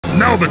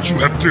Now that you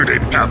have cleared a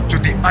path to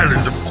the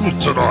island of Kul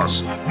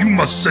Tiras, you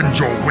must send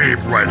your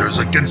wave riders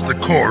against the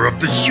core of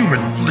the human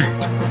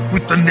fleet.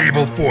 With the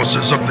naval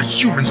forces of the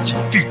humans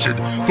defeated,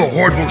 the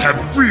Horde will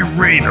have free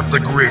reign of the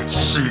Great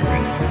Sea.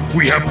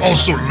 We have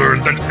also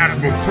learned that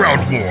Admiral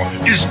Proudmore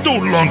is no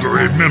longer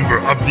a member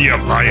of the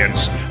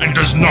Alliance and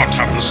does not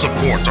have the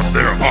support of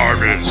their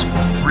armies.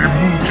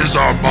 Remove his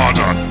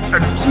armada,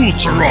 and Kul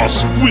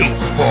Tiras will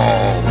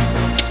fall.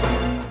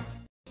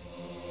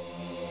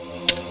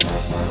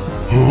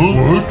 Huh?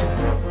 What?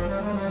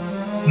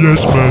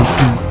 Yes,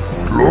 Master.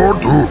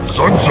 Lord of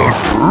Sunset.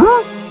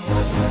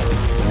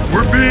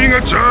 We're being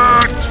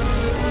attacked!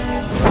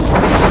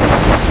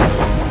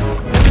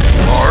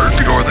 Arg,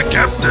 you're the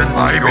captain.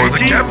 You're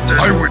the captain.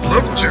 I would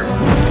love to.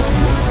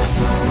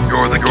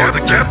 You're the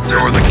captain.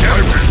 You're the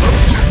captain.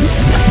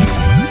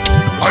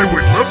 I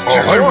would love to.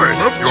 I would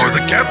love to. You're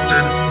the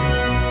captain.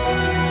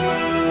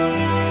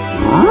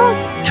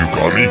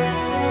 Chukami?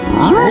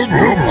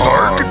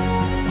 Arg.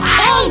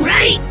 All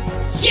right.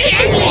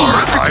 Seriously.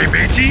 Arg, hi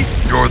matey.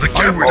 You're the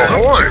captain. I would love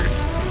to.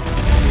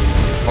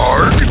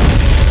 Arg.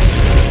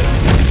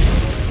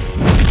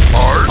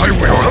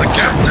 You're the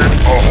captain.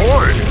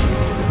 Ahoy!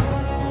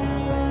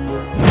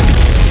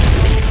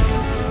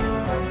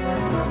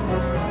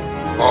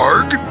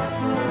 Arg?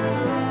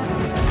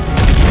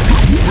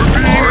 We're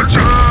being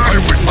attacked.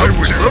 I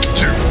would love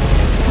to.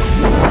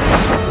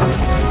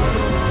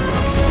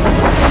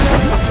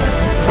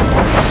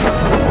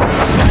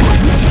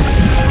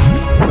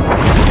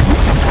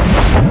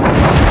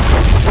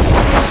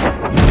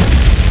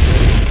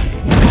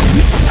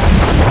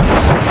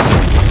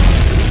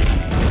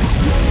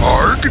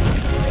 Arg?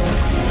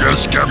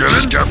 Yes, Captain.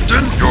 Yes,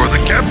 Captain. You're the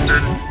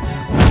captain.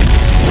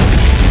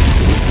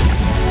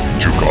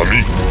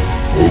 Chukami?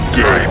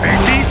 Okay.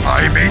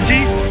 Hi,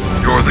 matey.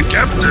 You're the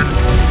captain.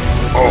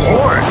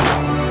 Ahoy!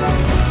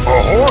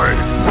 Ahoy!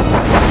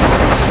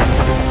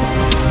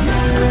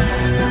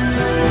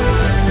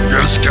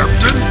 Yes,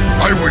 Captain.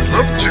 I would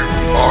love to.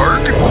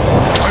 Arg?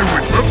 I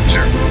would love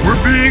to.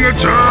 We're being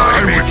attacked.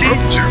 I would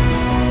love to.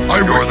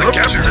 You're the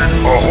captain.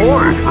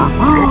 Ahoy!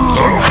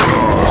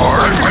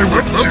 Arg, I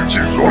would love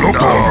to. Look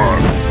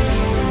down.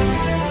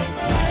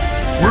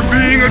 We're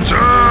being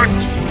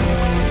attacked!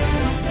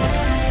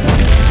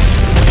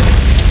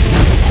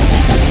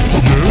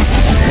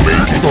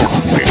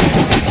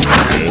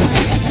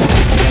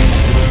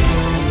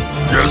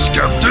 Yes,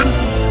 Captain?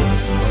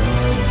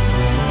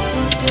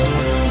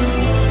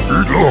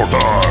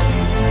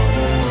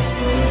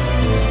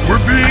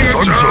 We're being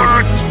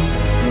attacked!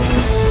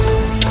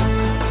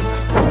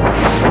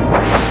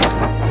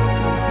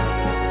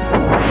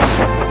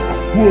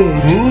 What?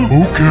 Huh?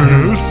 Okay.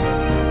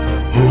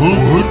 Huh?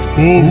 What?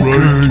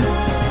 Alright.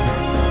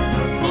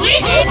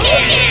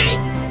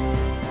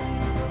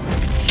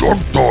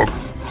 Sogdog!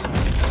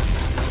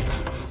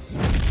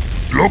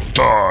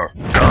 Loktar!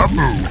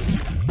 Kamu!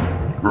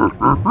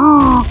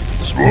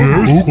 Yes,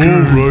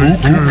 alright,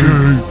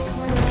 okay.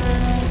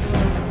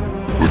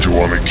 What you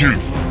want me to kill?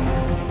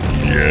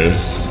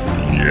 Yes,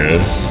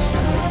 yes.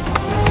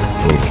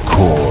 Of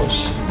course,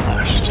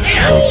 Master.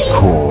 Of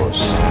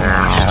course,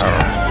 Master.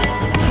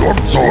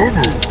 Sogdog!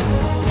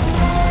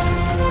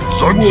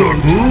 Sunset!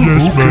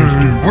 Yes,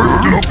 Master. We're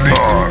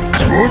Loktar!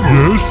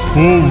 Yes,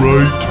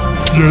 alright.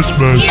 Yes,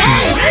 Master.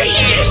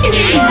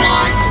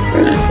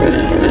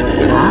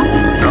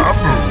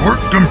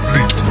 Work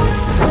complete.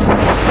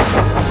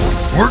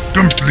 Work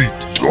complete.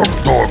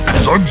 Sogdog,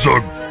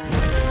 Zugzug.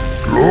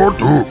 Lord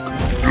Hook,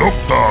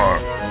 Loktar.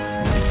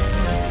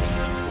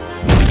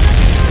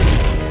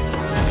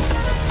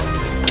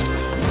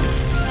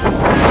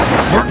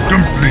 Work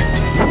complete.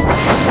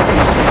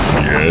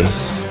 Yes.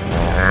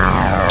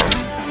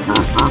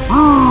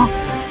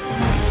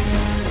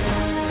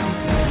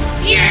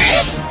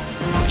 Yes.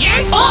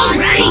 Yes. All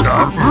right.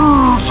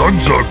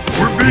 Zugzug,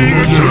 we're being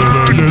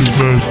attacked. Yes,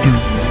 Master.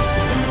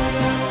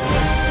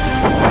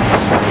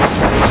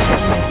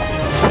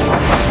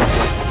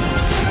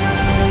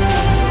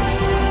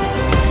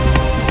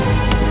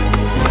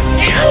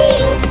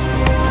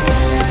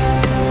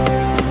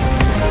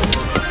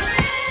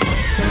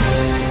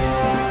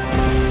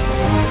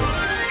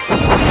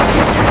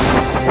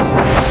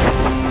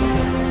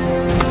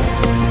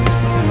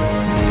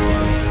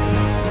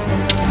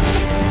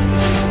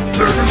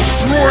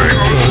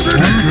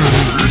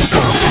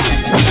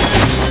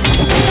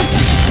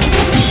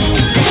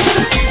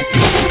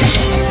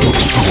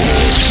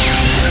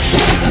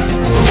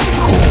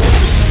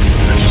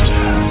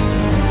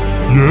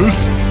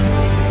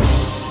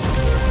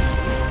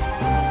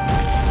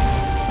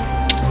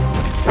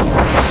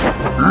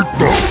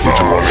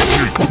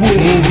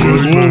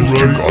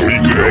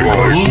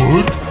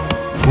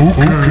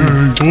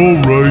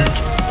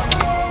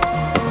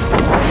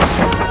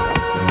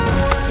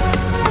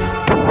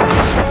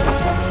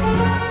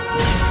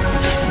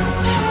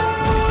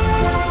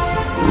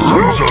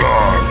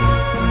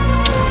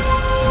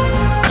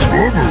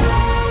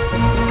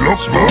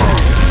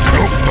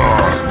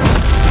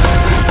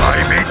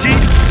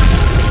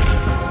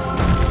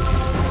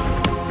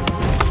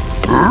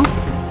 Alright.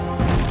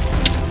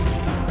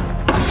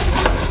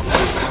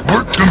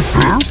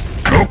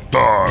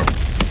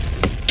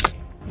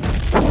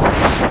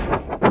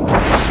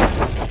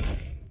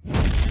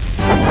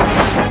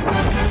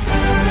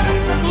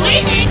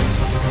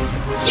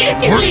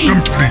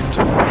 complete.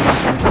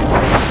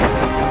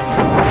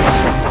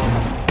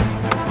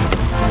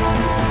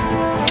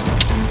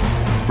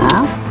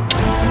 Huh?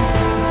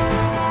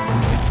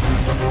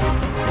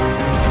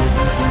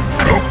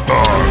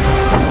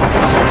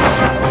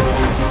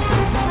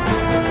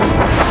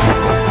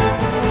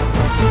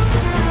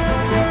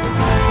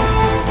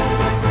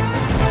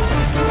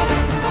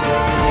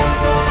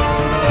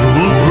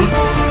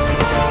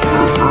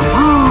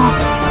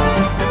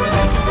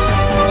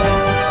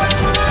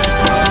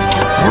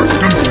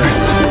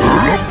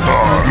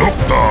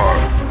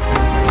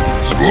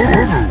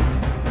 Lockdown.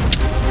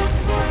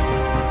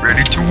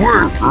 Ready to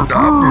work,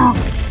 Dabu.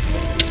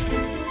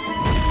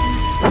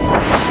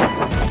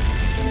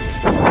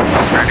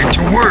 Ready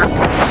to work.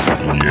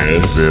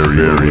 Yes,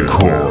 very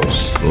course.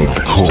 Of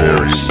course.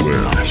 Very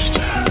well.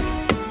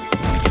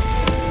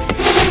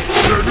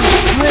 They're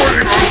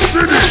destroying our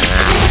city.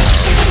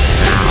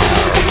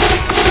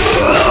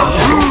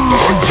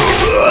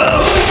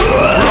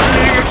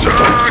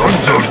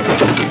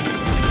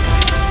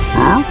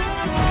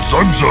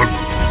 Sunzug.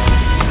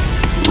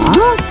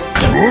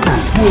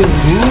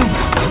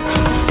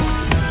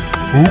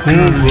 Okay,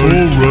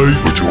 alright.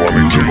 What you want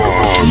me to do?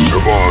 The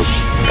boss.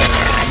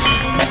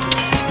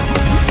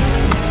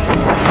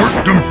 Work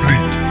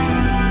complete.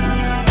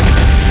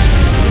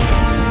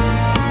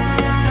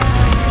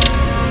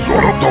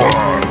 Zorotar.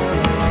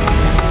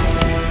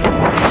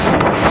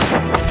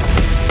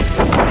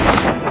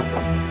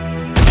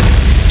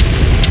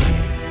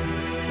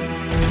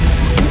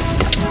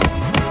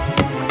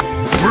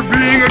 We're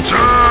being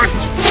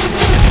attacked.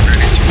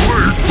 Ready to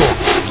work.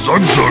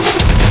 Sunzug.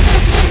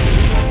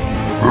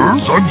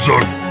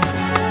 Sunzug.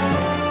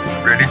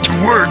 Ready to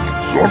work.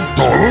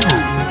 Zorotar.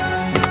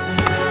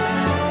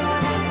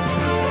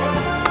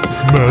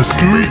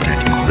 Master?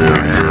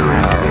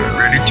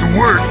 Ready to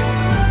work.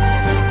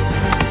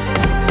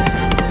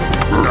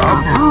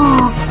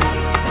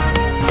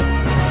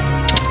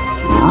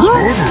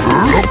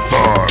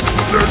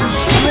 They're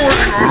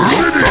destroying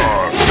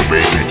our city.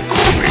 Make it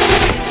quick.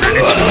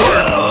 Ready to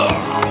work.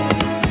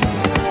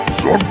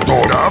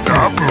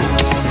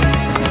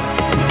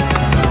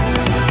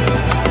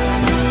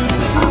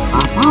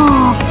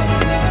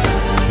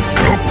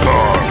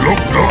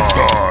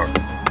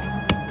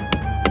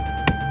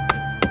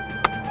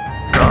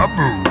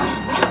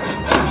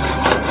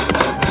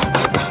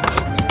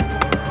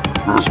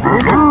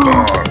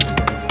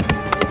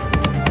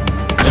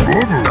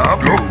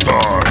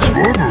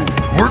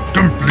 Work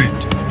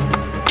complete.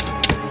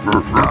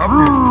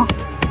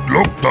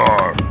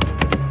 Loktar.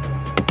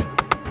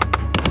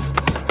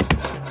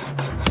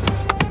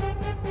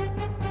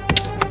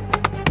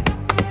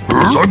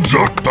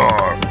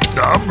 Sunzoktar.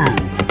 Dabu.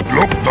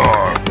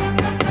 Loktar.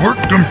 Work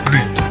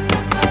complete.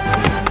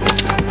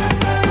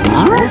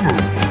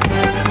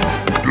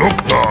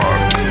 Loktar.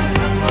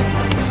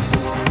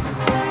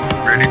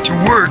 Ready to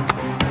work.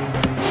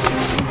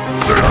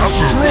 They're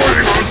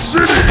destroying our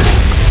city.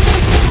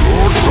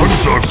 Lord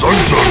Sunzug,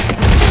 Sunzug.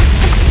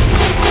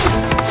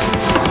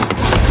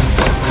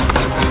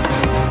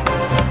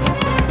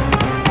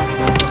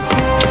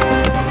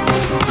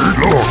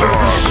 Lord, they're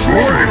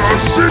destroying our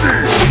city.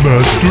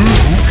 Master?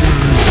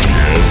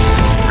 Yes.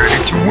 Ready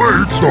to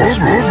work. Stop.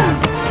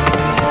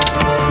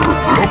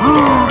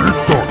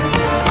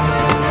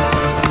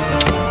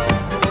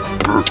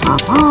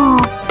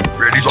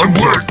 Ready to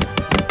work.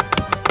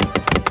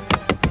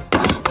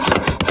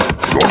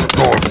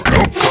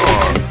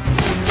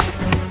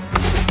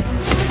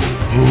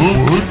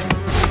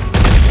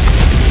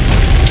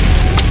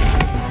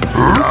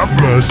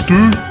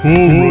 Master?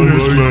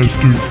 Alright,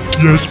 Master.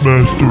 Yes,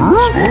 Master.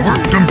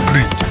 Work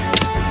complete.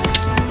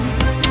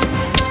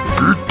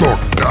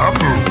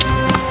 Dabu.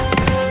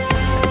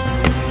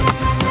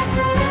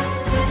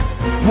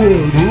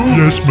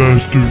 Yes,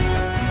 Master.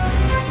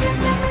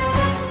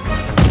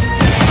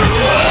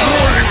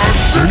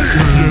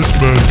 Yes,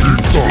 Master.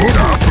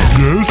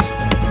 Yes?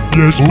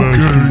 Yes,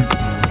 Master.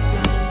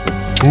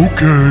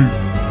 Okay.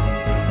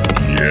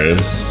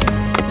 Yes.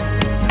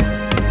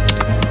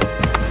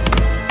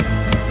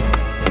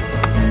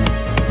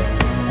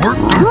 Work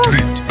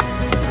complete.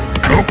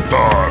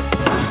 Loktar.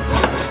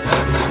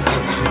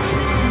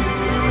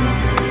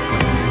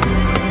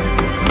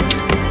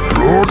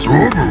 Lord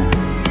Zobu.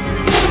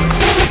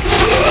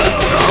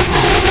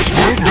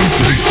 Work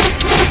complete.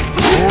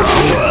 Lord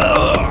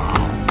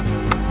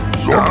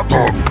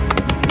Zoptog.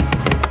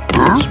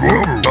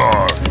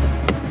 Zoptar.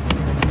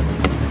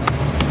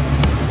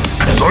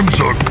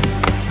 Sunzug.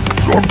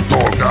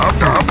 Zoptog.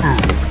 Dabu.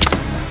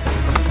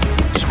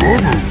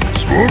 Swobu.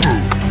 Swobu.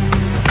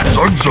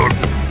 Sunzug.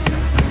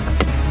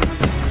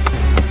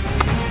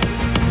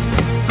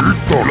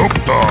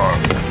 Loktar.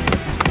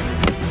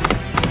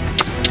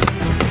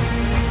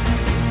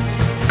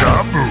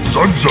 Dabu.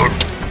 Sunzug.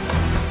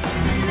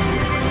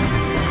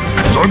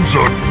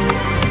 Sunzug.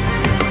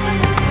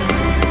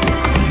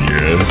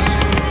 Yes.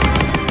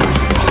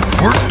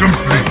 Work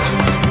complete.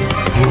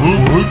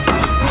 What?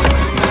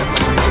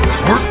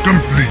 Work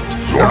complete.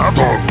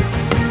 Dabu.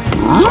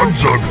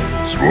 Sunzug.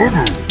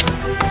 Swobu.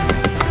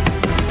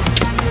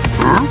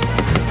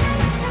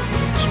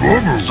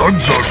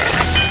 Sun's up.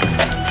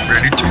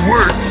 Ready to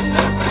work.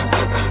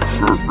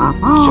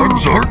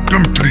 Sun's are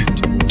complete.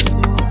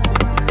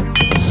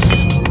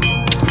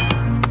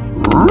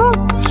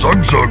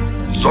 Sun's up.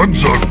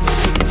 Sun's up.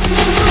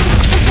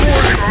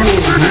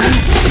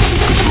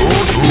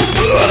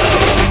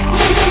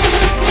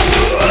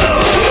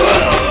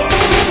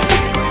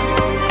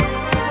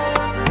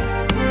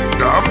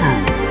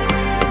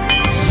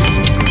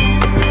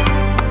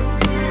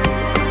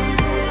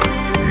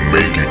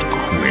 Make it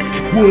quick.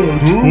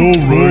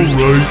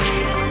 Alright.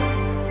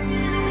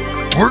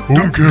 Work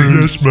Okay,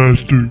 complete. yes,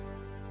 master.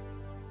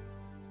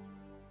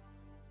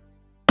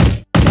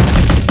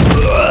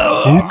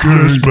 Okay,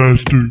 yes,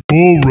 master.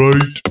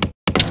 Alright.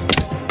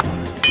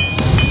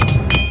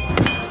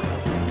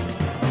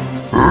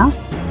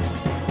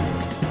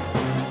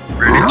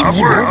 Ready to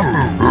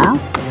work.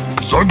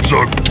 Sun's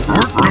up.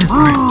 Work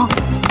complete.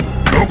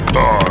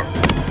 Doktar.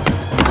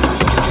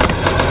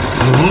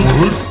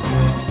 What?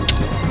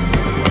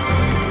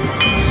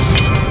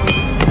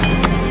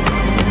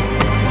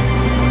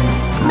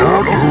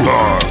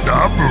 Doktar.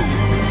 Dabu.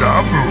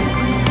 Dabu.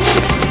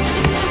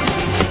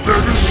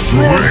 They're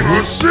destroying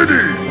our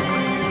city.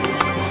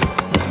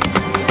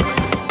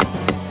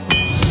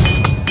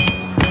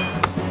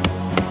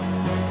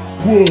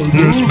 What?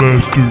 Yes,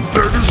 master.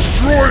 They're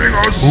destroying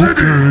our city.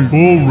 Okay,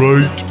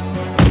 alright.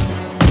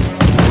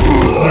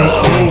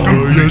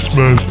 Alright, yes,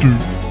 master.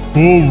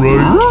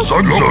 Alright.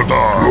 Sun's up.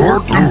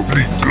 Work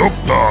complete.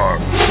 Doktar.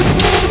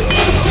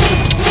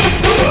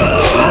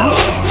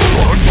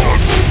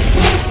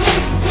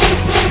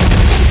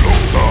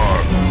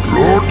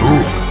 Lord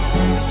Hook.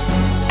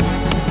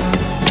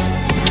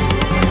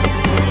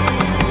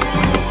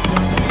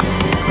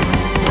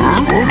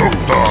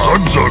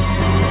 Sun's up.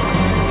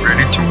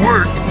 Ready to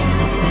work.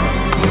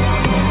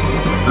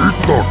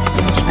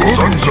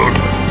 Sun's up.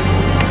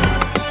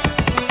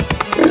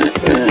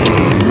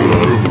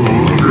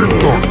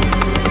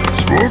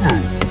 Swobu.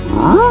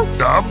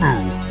 Dabu.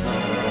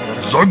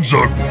 Sun's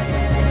up.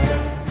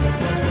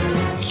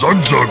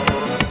 Sun's up.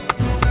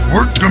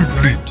 Work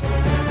complete.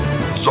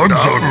 Sun's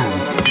up.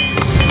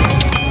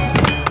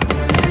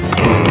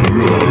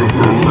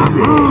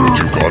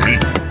 You got me.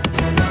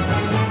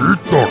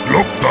 Itok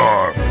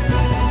Loktar.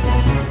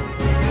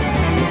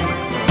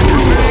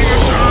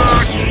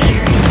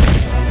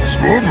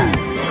 Swobu.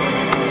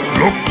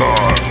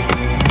 Loktar.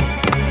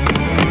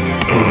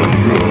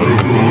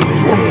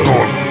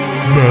 Loktar.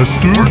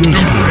 Master, yes,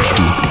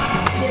 master.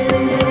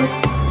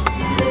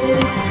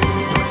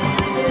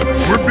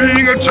 We're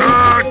being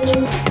attacked.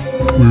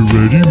 We're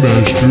ready,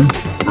 master.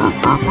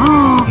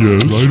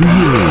 Yes, right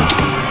away.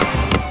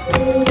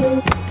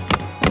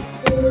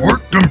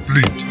 Work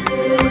complete.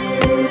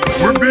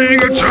 We're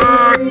being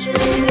attacked.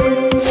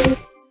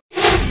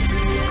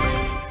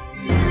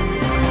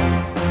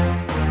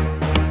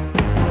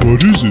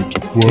 What is it?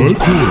 What? Of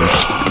course.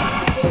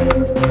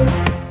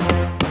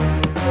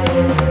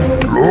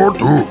 Lord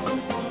Hook.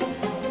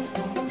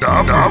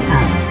 Dabu.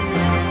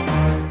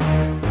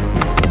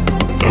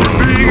 We're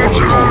being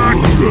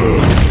attacked.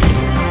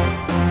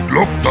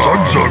 Loktar.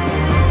 Sun's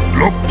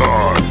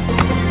Loktar.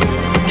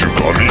 You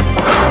got me.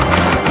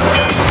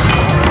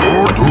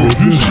 Lord Hook. What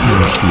is it,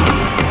 master?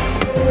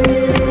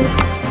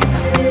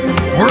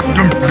 Work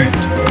complete.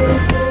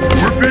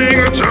 We're being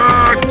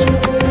attacked.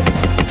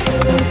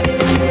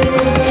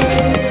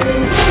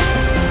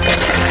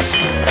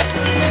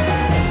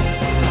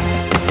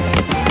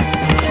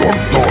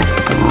 Loktar.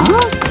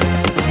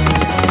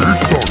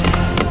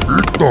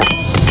 Itok.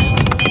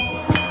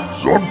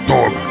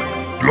 Zontar.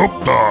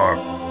 Loktar.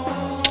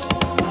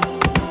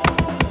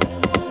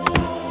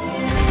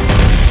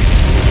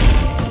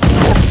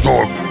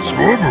 Loktar.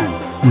 Swobu.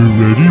 We're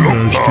ready,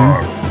 master.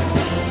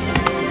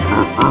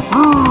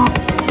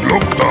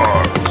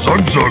 Loktar.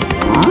 Sunzon.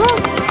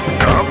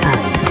 Dabu.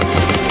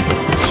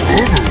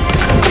 Swobu.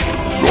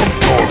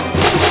 Zontar.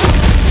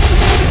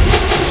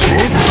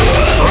 Swobu.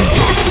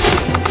 Sunzon.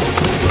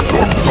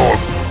 Zontar.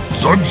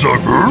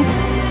 Sunzon.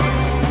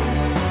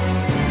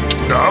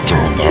 Dabu.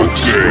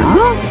 Okay.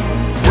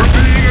 We're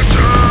being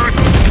attacked.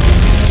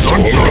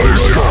 Sunzon.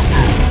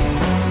 Dabu.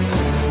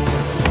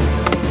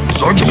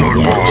 Sunzon.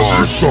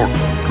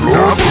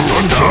 Dabu.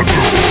 Dabu.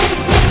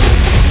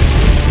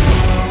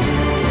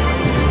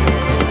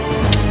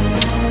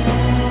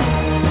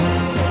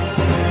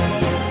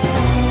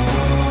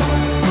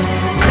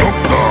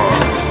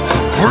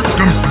 Work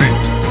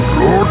complete.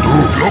 Lord Who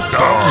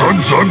Loktar.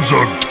 Sun.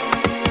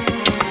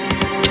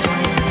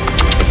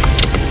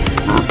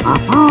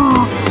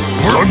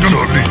 Work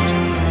complete.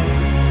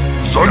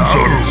 Sun.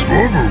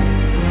 Swobu.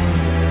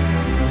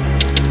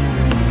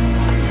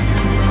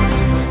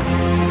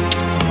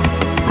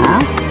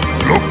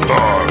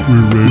 Loktar.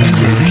 We're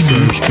ready,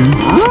 master.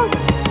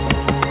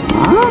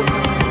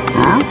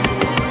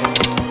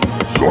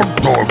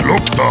 Zontar.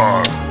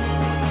 Loktar.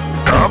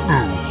 Dabu.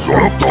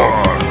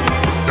 Loktar.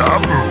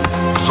 Dabu.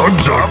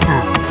 Sunzabu.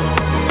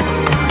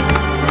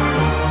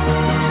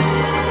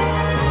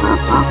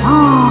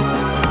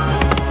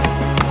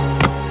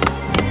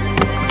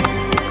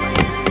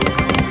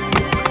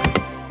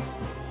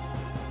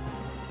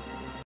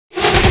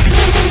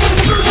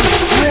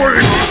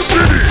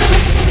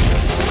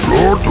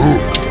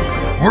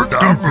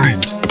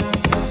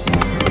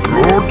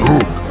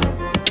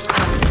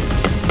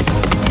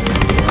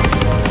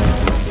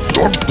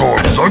 Zogdog,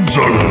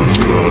 Zugzug.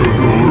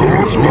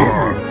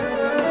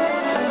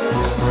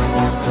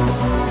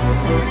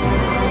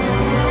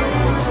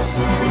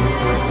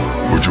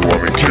 What you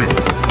want me to do?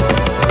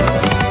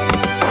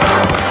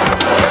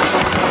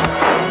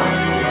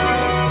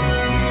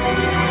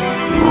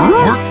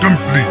 Work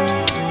complete.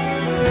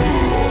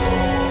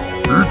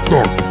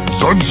 Eat-dog,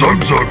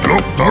 Zug-Zug-Zug,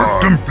 Look-Dog. Work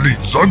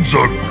complete,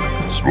 Zug-Zug.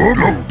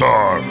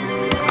 Swog-Look-Dog.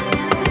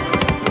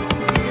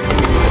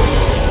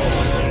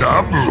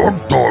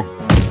 Zog-Dog.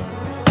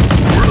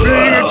 We're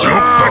being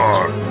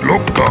attacked.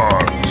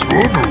 Look-Dog,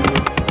 Swoggle.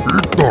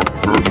 Eat-Dog,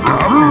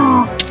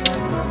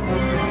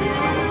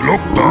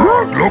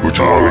 Look-Dog,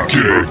 Look-Dog.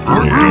 We're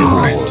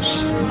complete.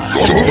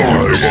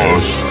 Zog-Dog,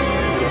 boss.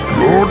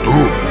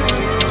 Lord-Hook.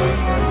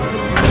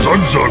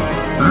 Zug-Zug,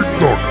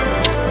 Eat-Dog.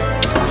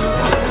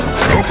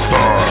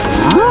 Look-Dog.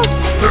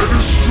 They're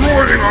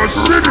destroying our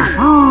city!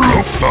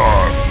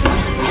 Look-Dog.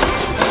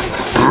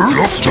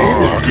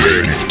 Look-Dog.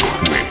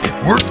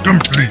 Work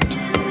complete.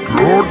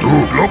 Lord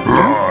Hook.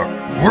 Look-Dog.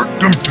 Work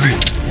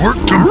complete. Work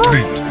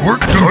complete.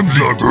 Work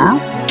complete.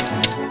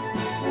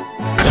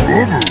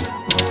 Swoggle.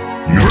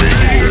 You're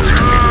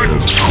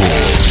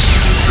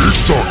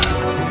Eat-Dog.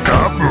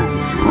 Kaboom.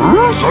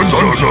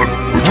 Zug-Zug.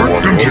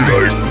 Work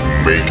complete.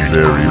 Make it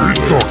very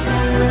Eat-Dog.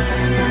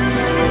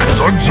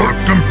 Zug-Zug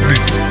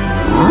complete.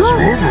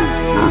 Swoggle.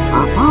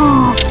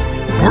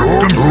 Work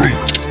complete.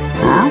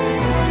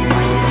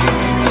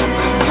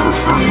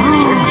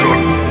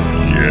 Zug-Zug.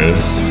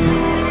 Yes.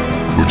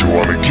 What you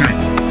want me to keep?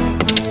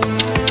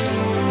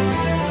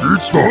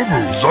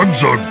 Swoggle.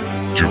 Zug-Zug.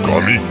 You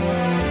got me?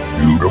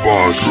 You the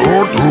boss.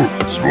 Lord Hook.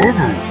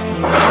 Swoggle.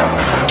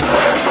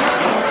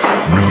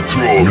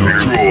 Neutral.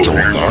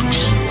 Donuts.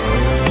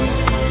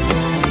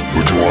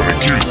 What you want me to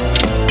keep?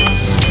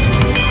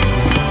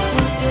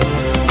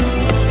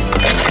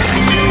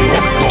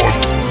 Zog-Dog.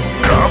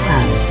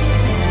 Kaboom.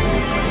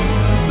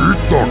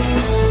 Eat-Dog.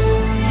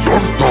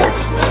 Zog-Dog.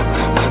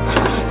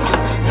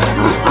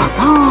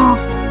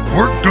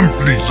 Work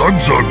complete.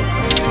 Zug-Zug.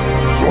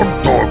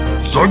 Zog-Dog.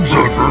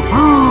 Zug-Zug.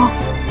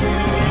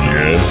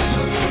 Yes.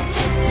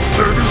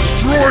 They're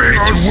destroying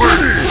our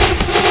city!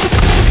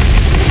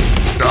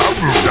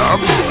 Dabu.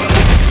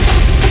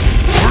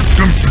 Work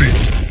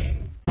complete.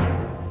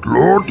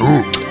 Lord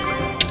Hook.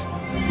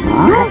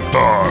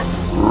 Look-Dog.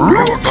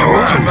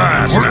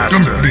 Work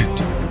complete.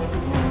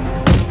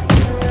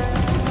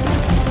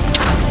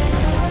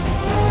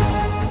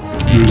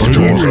 Yes,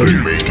 already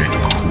make it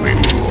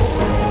quick.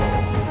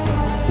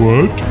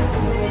 What?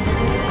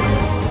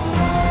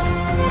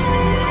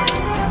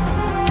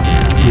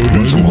 What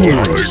is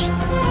Alright.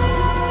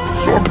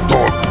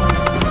 Zog-Dog.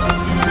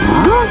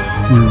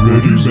 We're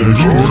ready, Master.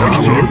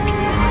 Zog-Zug.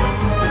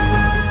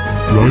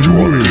 Right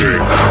away.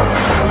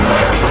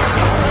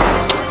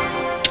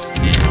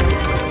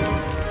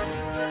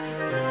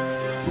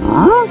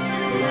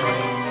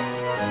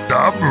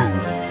 Dabu.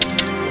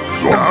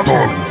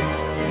 Zog-Dog.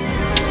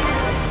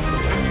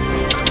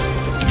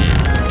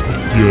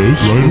 Yes,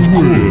 right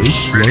away.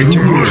 Right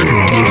away.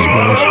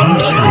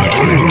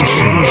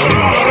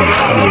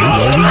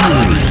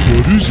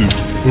 What is it?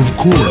 Of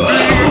course.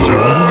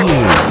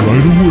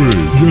 Right away.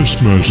 Yes,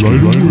 Master.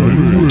 Right away.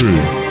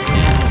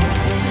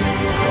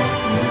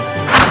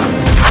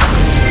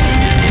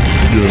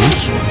 Yes.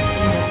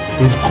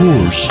 Of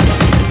course.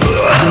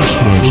 Yes,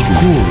 Master. Of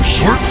course.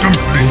 Work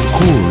complete. Of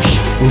course.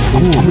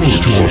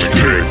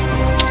 Okay.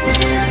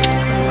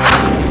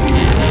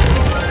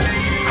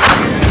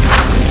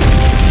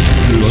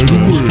 Right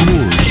away.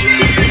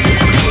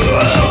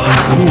 Of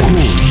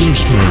course. Yes,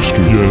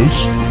 Master. Yes.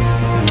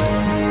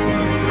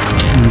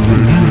 We're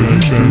ready,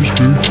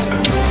 Master.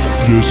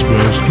 Yes,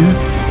 Master.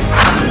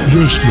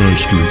 Yes,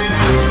 Master.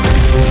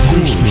 Of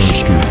course,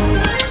 Master.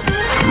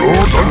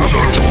 Lord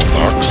Zug-Zug.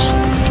 What?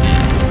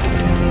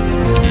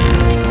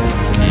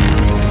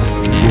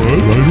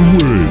 Right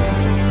away.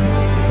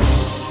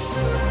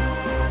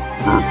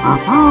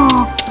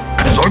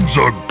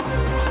 Zug-Zug.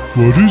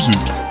 What is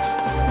it?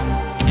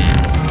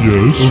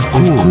 Yes, of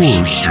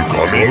course. You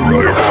got me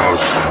right,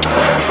 boss.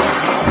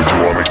 What you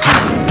want me to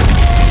keep?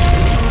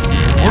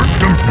 Work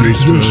complete.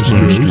 Yes,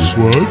 Master.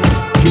 What?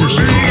 Yes,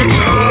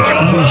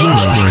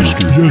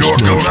 Master. Yes,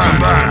 You're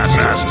Master.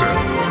 Master.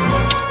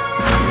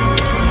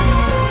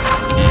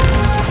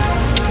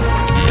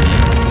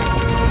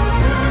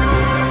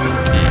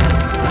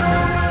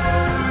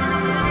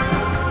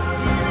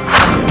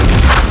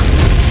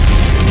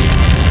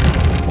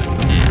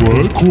 What?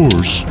 Of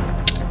course.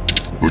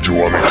 What you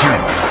want me to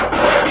keep?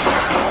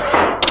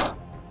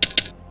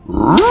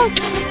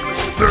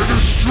 They're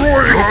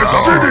destroying our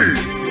city!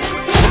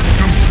 Work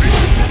complete.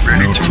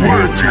 Ready to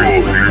work,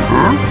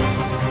 huh?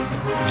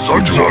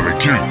 Zug-Zug and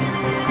keep.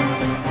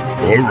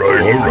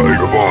 Alright,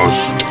 the boss.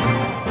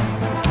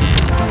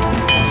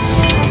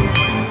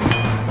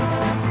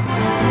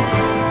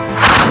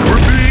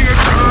 We're being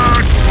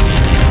attacked!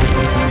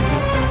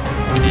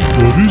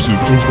 What is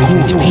it? Of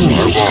course.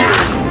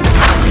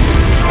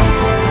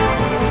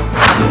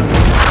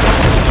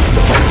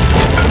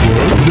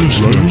 Yes,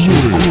 right away.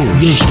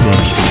 Yes,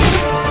 Master.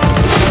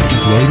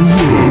 Right away.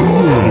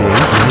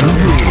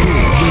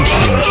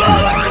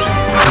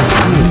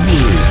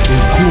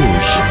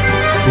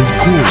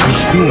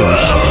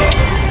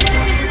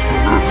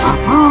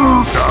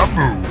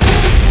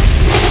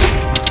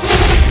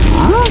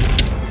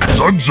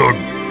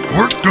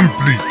 Work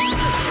complete.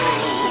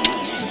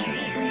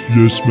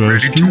 Yes,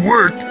 Master. Ready to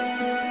work.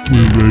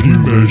 We're ready,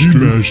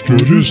 Master.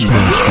 Yes,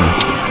 Master.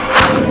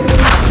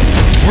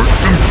 Work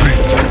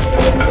complete.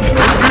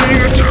 We're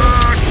being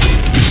attacked.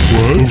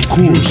 What? Of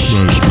course,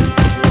 Master.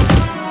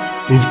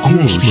 Of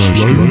course,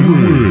 Master. Right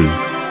away.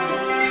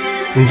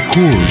 Of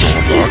course.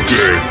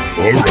 Okay.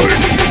 All right.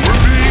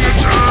 We're being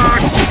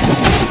attacked.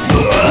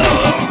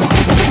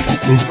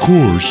 Of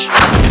course.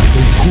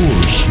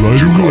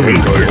 Right away.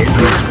 Yes,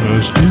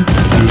 Master.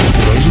 Yes,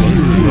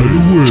 right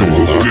away.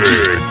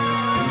 Okay.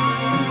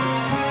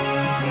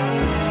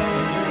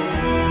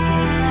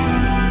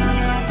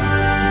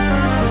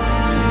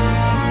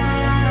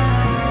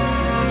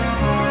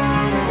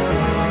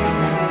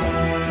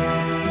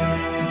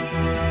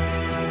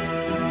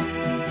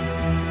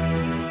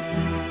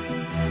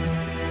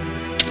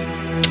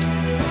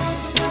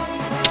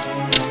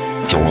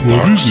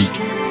 What is it?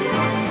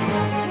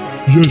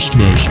 Yes,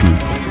 Master.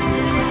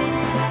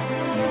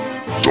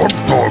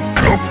 Sometimes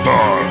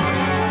countdown.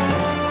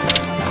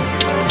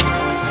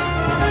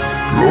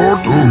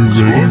 Lord,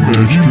 We're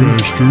ready,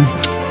 Master.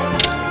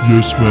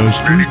 Yes,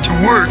 Master. ready to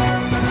work.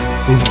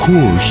 Of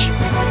course.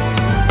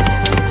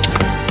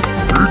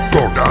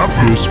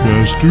 Yes,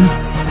 Master.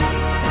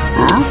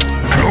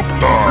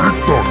 Countdown.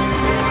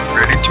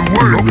 Ready to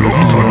We're work.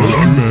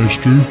 ready,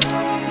 Master.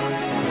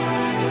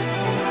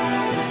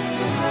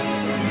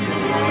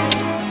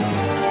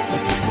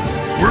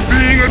 We're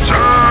being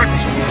attacked.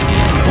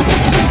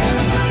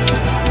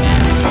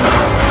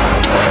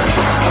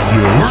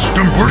 Yes.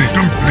 Work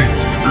complete.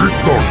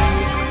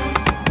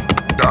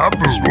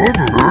 Double.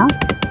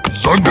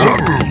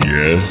 Zagzabu.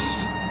 Yes.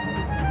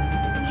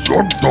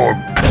 Zagzag.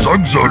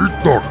 Zagzag.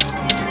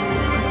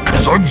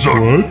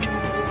 What?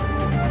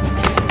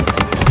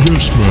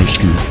 Yes,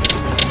 Master.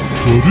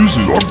 What is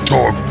it?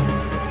 Zagzag.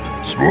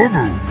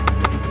 Swabu.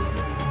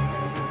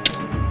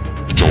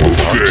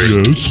 Okay.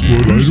 Yes,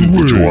 what Right is it?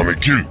 away. You want to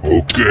kill?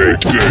 Okay.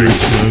 Yes,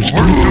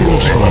 Master. Work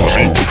Yes,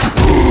 Master.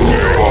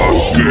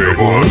 Okay,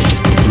 boss.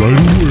 Right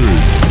away.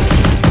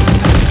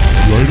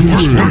 Right away,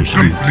 Work Master.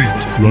 complete.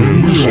 Right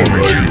You want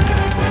away. to kill?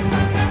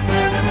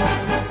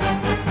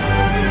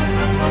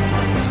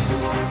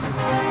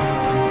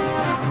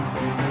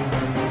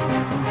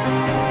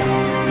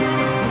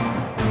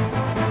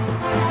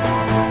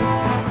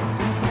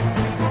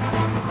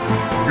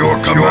 Your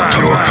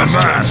command,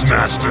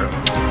 Master.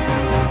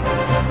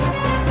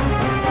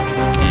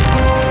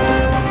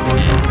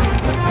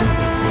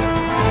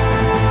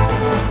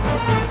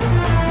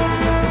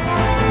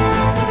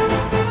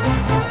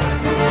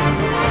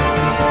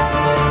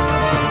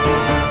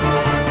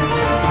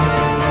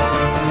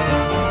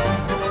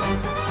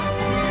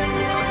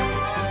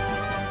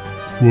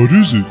 What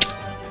is it?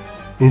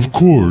 Of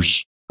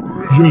course.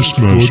 Yes,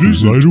 Master.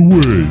 Right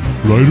away.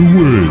 Right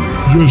away.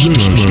 Yes,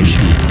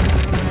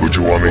 Master. Would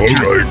you want to kill?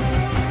 Alright.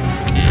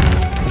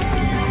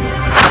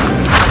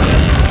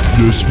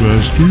 Yes,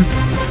 Master.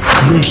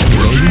 Yes,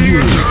 right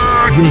away.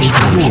 Yes,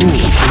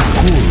 of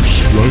course.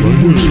 Right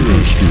away,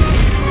 Master.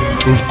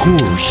 Of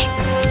course.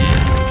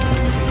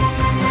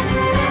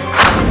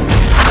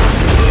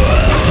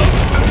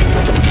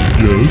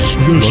 Yes,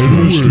 right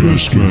away,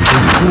 Master. Of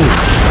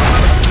course.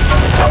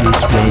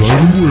 Yes, Master.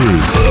 Right away.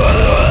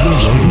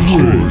 Yes, of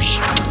course.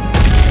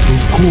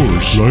 Of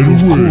course. Right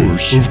away.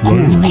 Of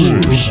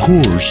course. Of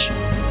course.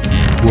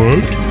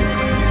 What?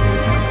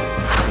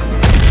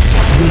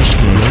 Yes,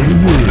 Master. Right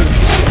away.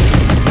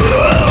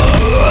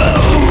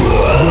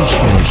 Yes,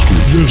 Master.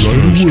 Yes,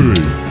 right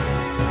away.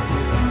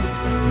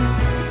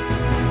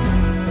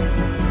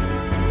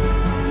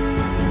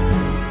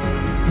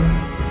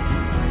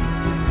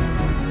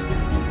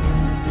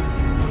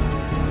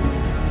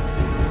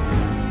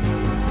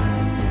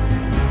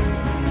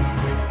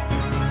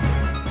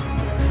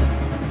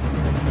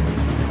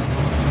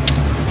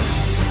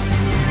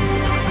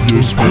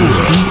 Yes,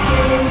 Master.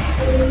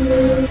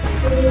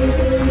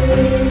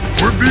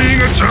 We're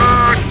being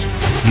attacked.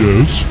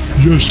 Yes,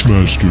 yes,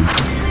 Master.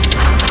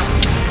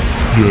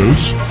 Yes.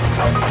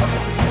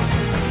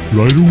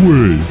 Right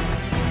away.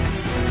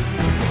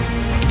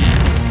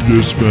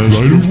 Yes,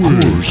 Master. Right of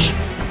course.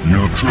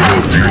 You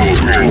tried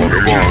the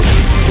boss.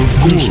 Of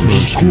course,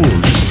 Master.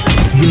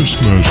 Yes,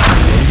 Master.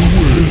 Right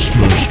away. Yes,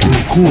 Master.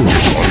 Of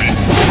course.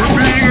 We're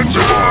being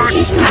attacked.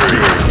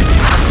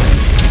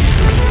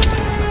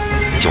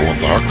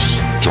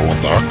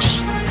 Joandax.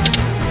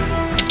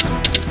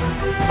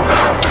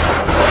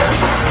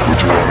 Would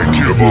you want to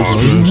kill, boss?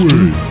 Right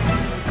away.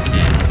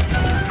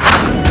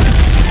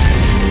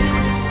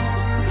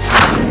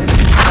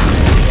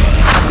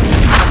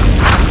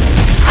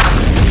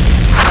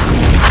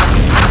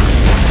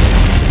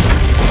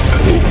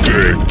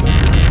 Okay.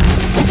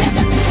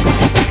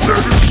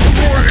 They're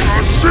destroying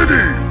our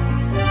city.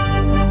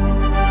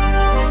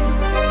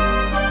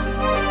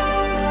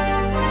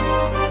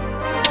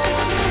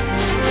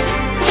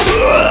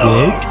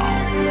 What?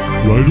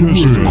 Right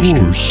away,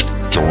 Master.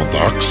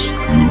 Joandax,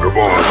 you the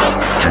boss.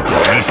 You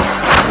got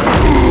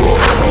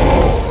me?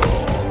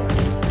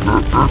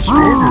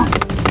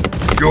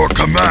 Your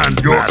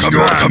command,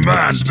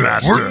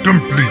 master. Work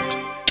complete.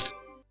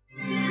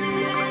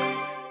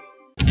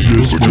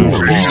 Yes,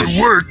 Ready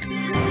to work.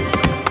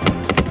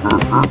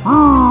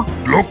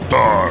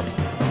 Loktar.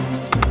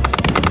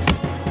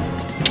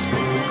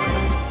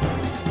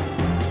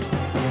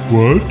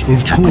 What?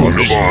 Of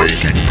course.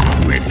 Make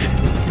it quick.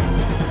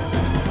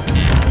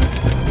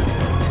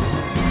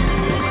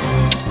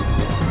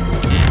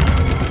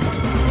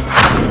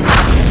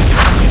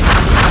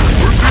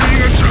 We're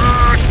being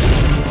attacked.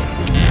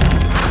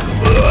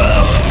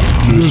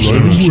 Yes,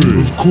 right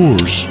away. Of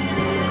course.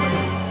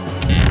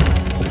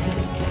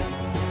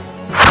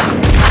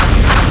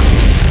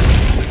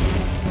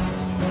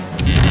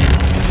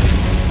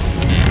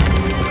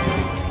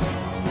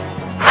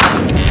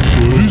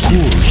 Of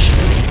course.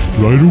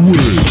 Right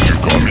away. You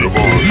got me,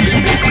 boss.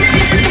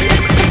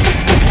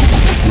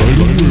 Right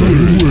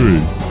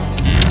away.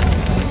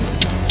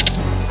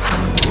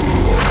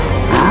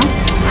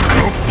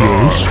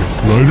 Yes,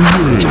 right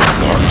away.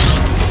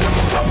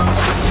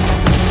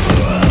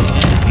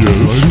 Yes,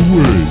 right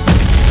away.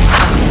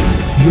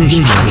 Yes,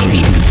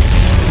 master.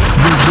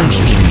 Yes,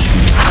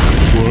 master.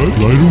 What?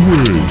 Right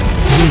away.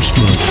 Yes,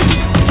 master.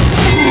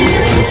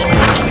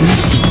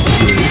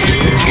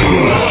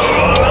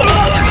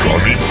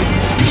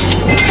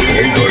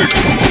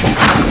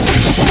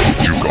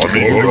 You got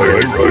me?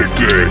 Alright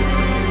there.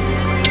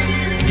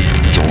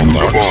 John the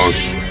boss.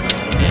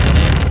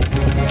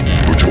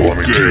 What you want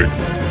me to do?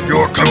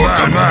 Your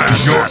command.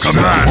 Work them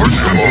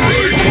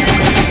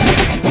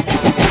alright.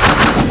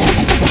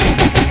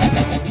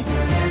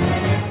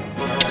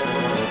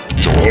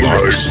 John,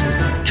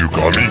 alright. You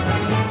got me?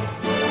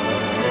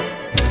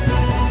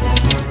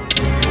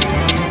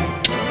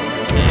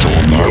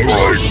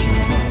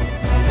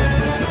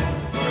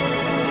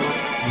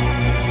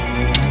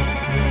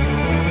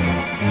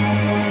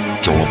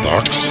 John the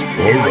boss.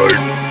 Alright.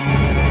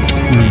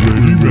 We're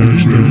ready,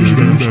 master.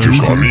 You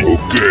got me?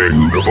 Okay,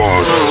 the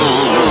boss.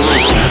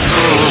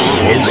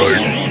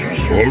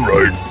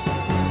 Alright.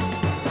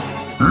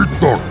 Eat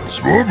that,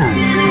 Swabble.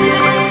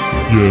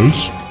 Yes.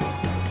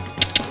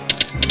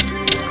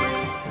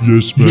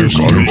 Yes, master. You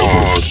got me,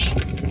 boss.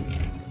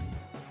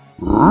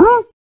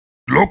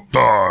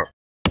 Loktar.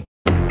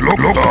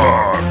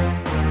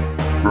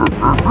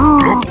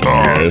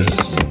 Yes,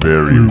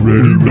 very We're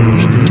ready,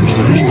 master.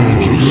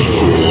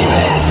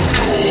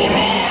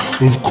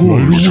 Of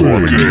course.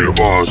 Okay, the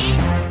boss.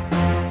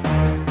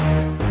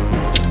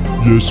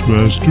 Yes,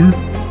 master.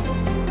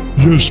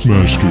 Yes,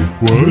 master.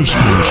 What? Yes,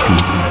 master.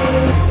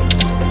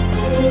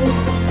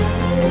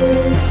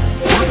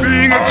 We're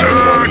being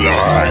attacked.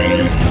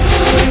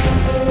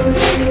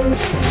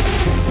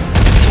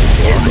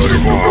 Alright, the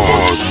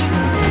boss.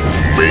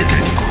 Make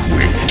it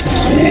quick.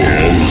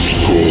 Yes.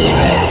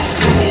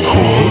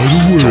 Right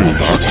away.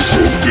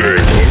 Okay,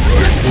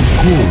 alright. Of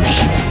course.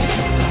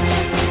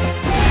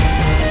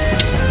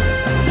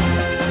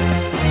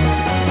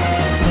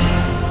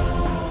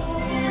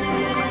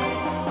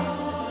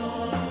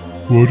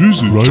 What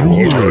is it? Right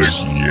away. Yes,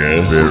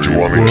 What do you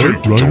want me to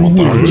What? Right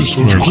away. Yes,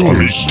 of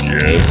course.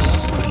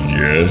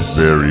 Yes,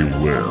 very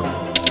well.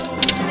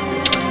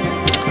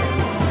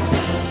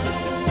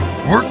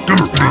 Work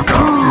complete.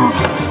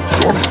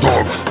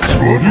 Dog.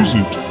 What is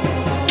it?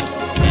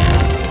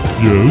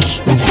 Yes,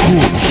 of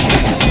course.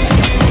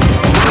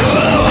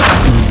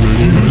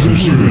 We're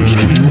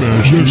ready,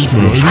 master. Yes,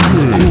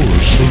 master.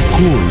 Of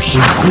course.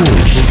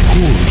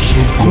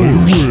 Right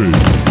away.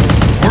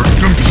 Work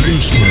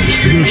complete.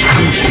 Yes,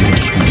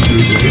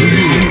 master.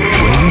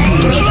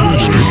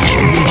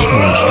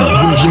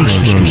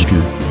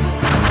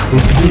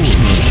 Of course.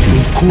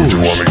 Do you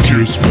want me to?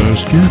 Yes,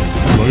 master.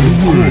 Right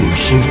away.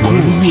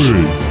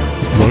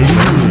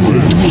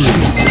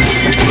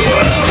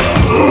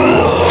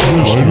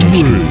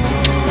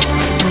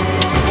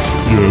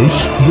 Yes,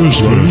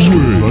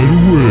 master. Right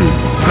away.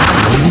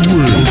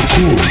 Of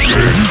course.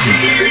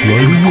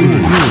 Right away.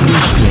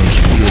 Yes,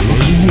 master.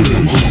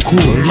 Of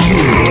course.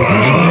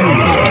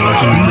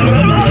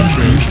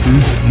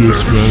 Yes,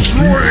 master.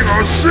 Destroying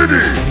our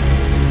city.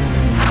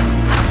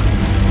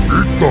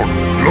 Eat the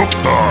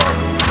Loktar.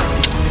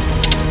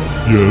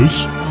 Yes.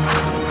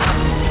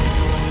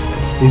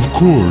 Of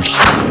course.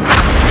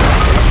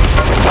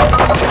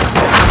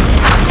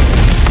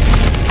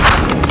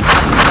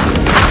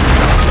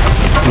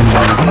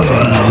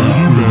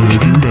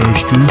 Ready,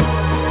 master.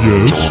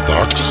 Yes.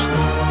 Ducks.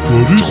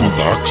 What is it?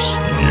 Ducks.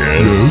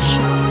 Yes.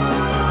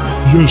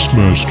 Yes,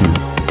 master.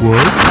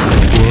 What?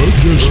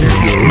 Yes,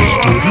 master. Yes,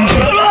 of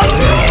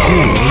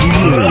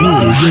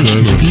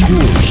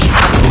course.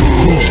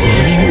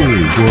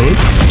 What?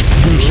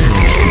 Yes,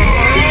 master.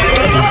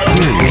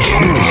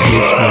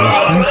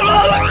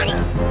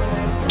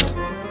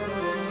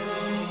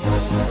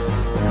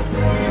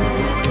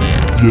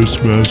 Yes,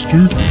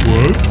 master.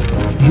 What?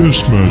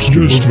 Yes,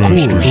 master. Yes,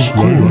 master.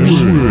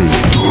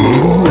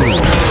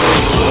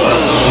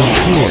 Of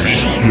course.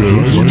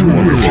 Yes,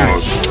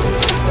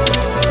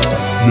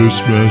 yes,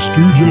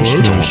 master. Yes,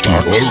 master.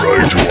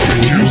 Alright, you want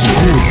me to?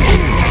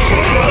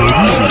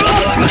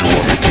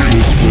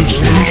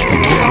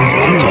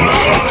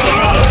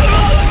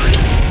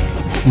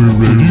 We're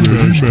ready,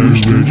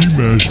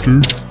 Master.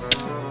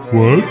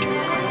 What?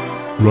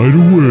 Right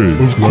away.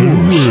 Of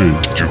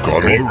course. You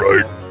got me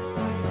right.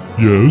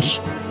 Yes.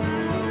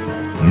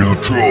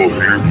 Neutral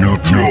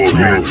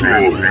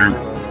here.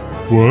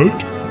 What?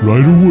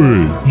 Right away.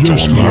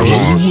 Yes,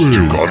 Master. You Right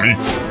away. got me?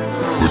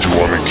 What you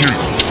want me to kill?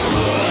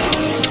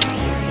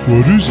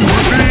 What is it?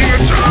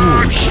 Of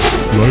course.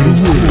 Right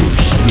away.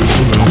 Yes,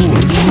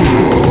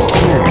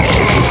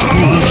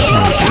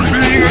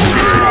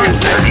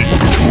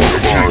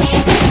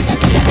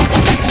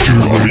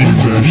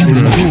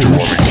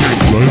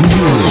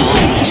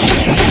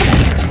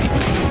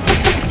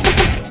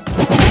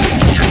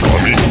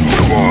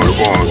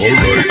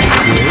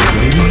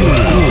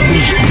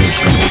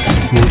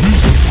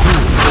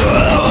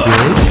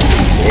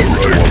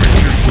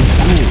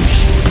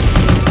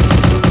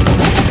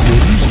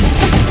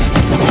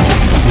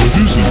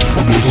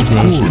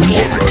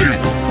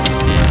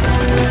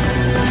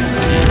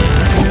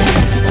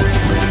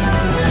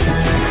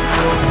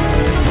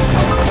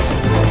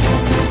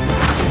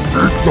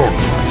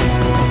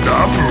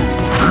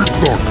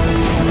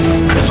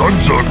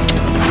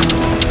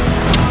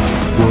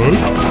 What?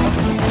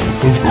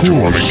 Of What you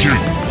want me to course. kill?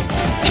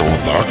 John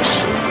Knox?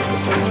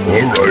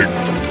 Alright.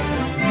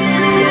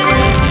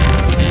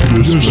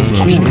 Yes,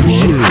 Master.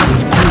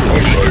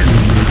 Alright.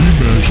 Ready,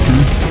 Master.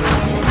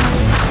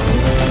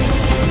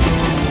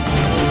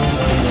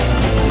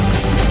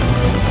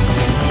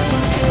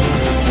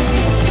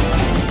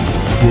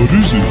 What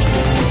is it?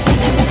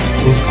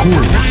 Of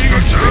course.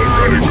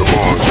 Alright, come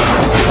on.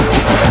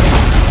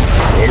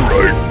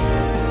 Alright.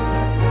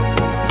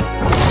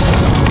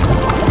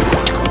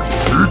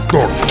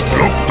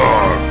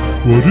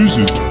 What is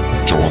it?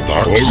 John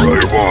Knox?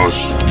 Alright, boss.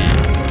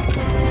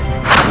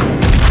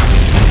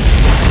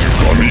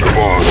 Come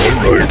on.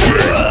 Alright,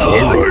 Dave.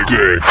 Alright,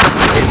 Dave.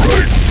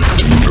 Alright.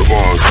 Come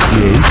on.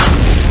 Yes.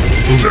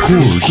 Of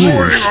course.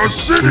 Destroying our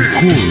city.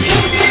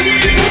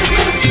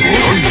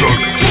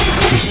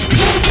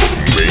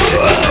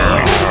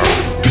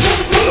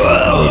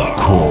 Of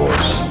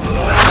course.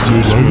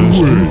 Yes, right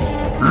away.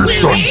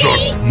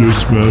 Yes,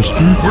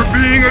 Master. We're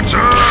being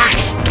attacked!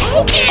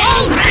 Okay.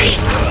 All right.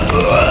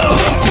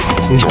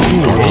 Of course.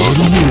 Right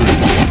away.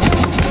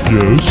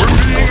 Yes. We're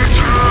being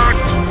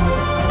attacked!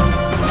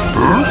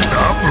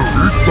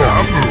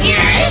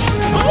 Yes.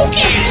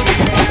 Okay.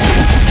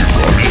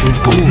 Of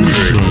course,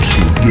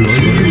 Master.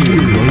 Yes,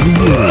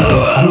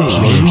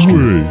 right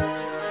away.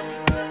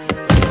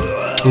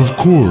 Of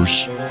course.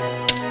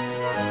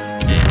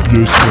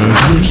 Yes,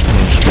 Master.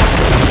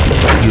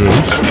 Yes.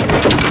 Yes,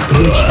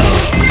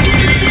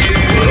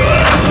 Master.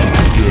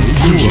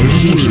 Yes,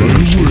 right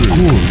away. Of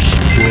course.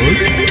 What?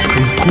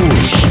 Of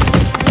course.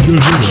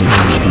 Yes,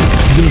 Master.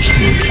 Yes,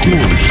 of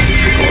course.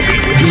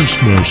 Yes,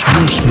 Master.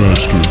 Yes,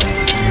 Master.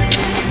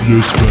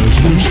 Yes,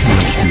 Master. Yes,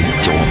 Master.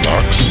 John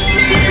Knox?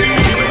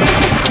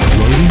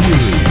 Right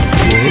away.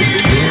 What?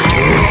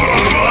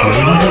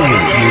 Right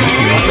away. Yes,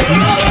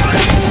 Master.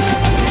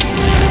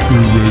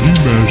 We're ready,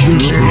 Master.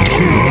 Yes,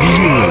 Master.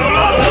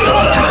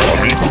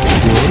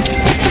 What?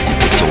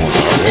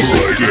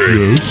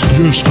 Yes,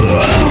 yes,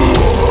 Master.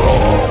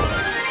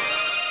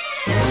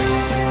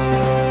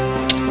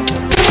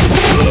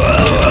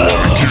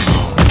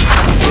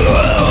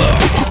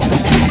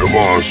 The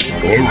boss.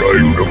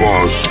 Alright, the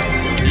boss.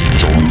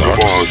 John the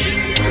boss.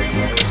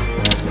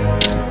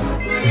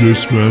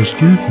 Yes,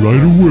 Master.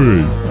 Right away.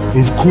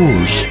 Of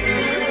course.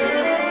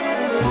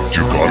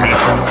 You got me?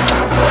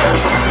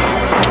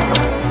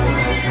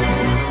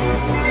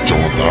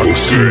 John Knox?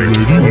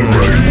 Ready,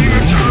 Master.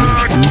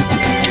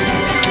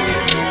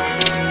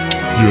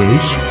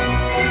 Yes.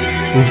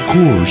 Of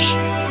course.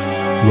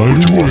 Right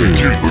What you want me away. to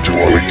kill? What you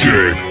want me to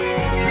kill?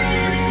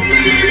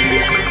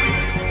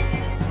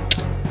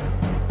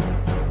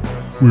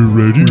 We're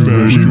ready,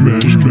 Master.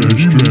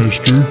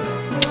 Master.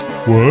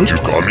 What? You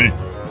got me?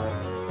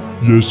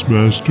 Yes,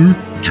 Master.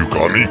 You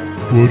got me?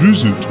 What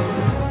is it?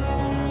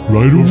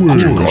 Right away.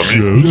 course, you got me.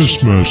 Yes,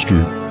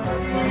 Master.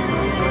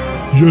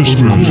 Yes, Of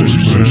Master.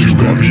 course, you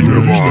got me,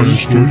 the boss.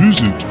 What is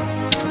it?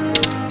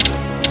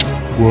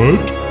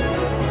 What?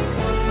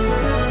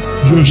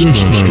 Yes,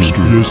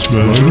 Master. Yes,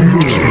 Master.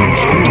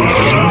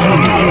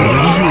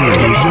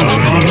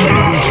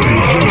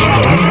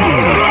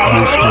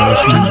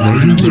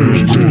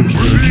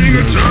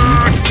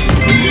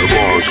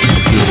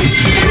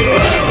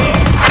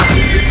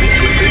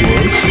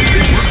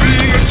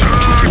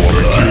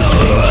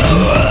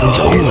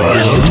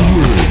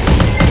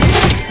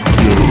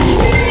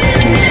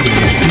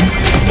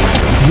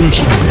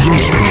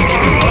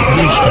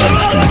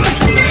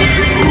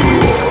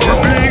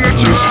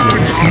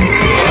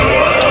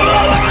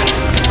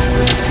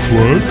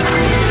 What?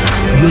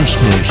 Yes,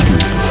 Master.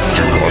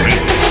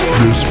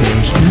 Yes,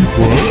 Master.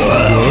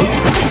 What?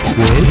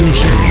 What? Yes,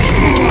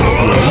 Master.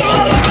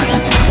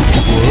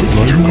 What?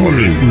 Right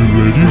away. We're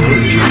ready,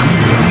 Master.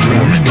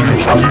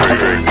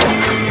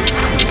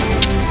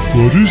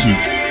 What is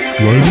it?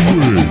 Right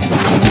away.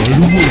 Right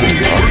away.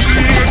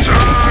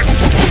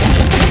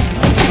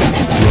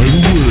 Right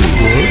away.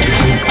 What?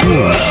 Of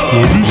course.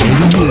 What is it?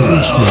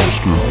 Yes,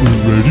 Master. We're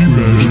ready,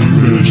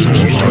 Master.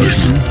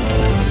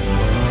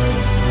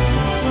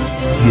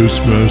 Yes,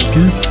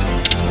 Master.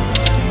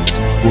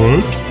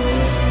 What?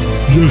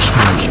 Yes,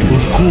 Master.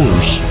 Of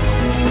course.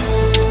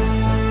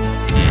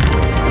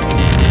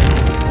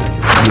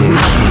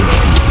 Yes,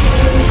 Master.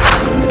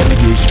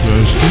 Yes,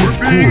 Master. Of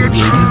course.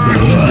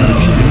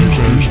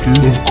 Master.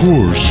 Of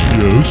course.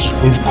 Yes,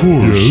 of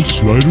course. Yes,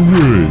 right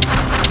away.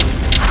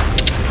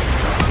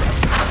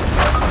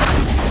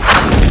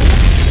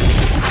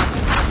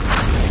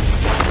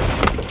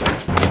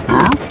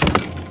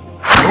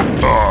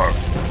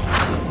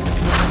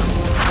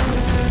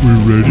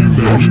 We're ready,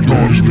 Master.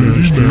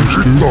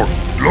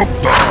 Look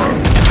down.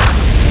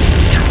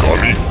 You got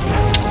me?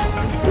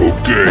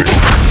 Okay.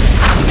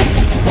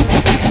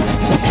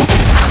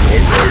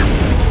 Alright.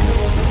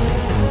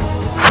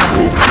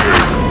 Okay.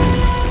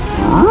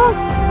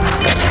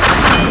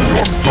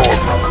 Look down.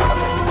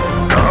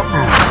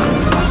 Kaboom.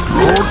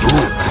 Lord.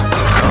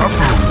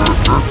 Kaboom.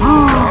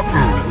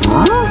 Kaboom.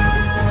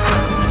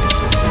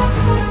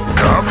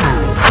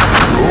 Kaboom.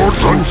 Lord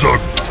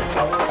Sunset.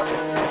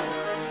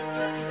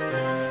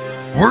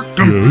 Work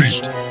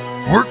complete. Yes.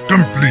 Work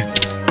complete.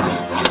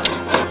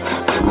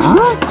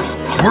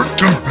 Work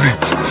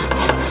complete.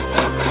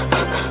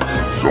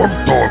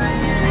 Sometime.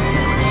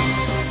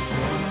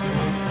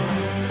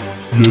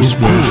 Yes,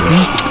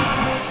 Master.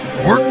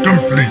 Work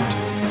complete.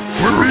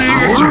 We're being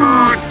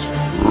attacked.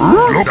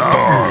 Look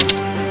down.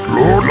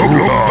 Lord, look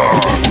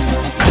down.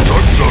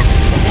 Sun.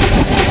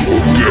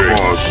 Okay,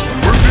 boss.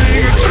 We're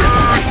being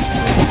attacked.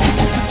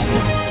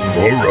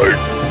 All right.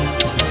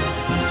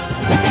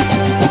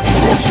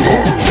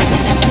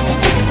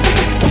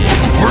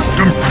 Work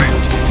complete.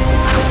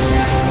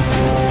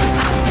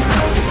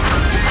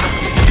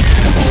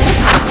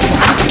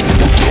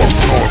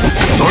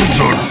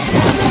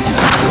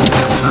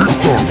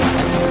 Sun.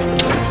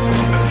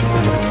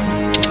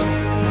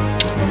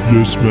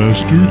 Yes,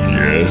 Master.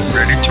 Yes.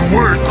 Ready to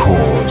work. Of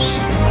course.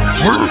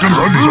 Work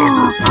complete.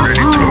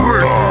 Ready to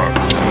work.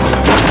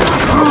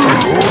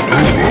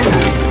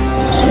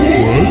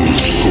 What?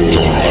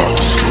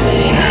 Yes.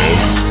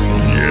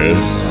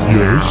 Yes.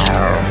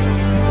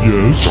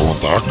 Yes.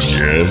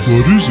 Yes.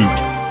 What is it?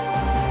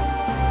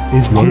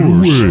 Of Right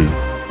course. away.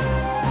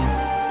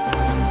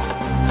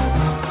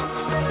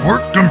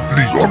 Work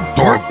complete.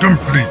 Work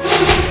complete.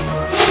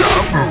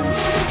 Taboo.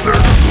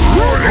 They're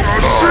destroying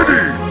our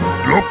city.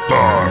 Look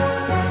down.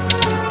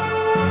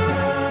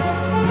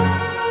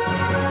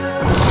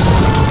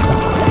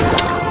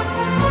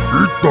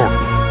 Eat them.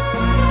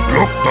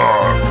 Look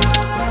down.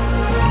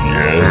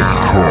 Yes.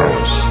 Of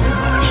course.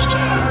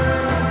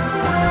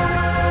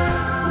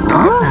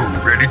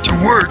 Taboo. Ready to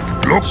work.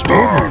 Look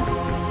down.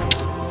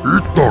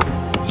 Eat them.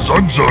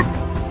 Sun. Sun.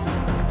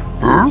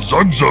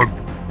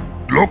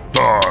 Look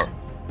down.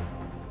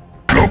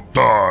 Look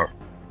down.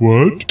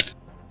 What?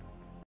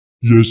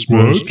 Yes,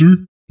 Master.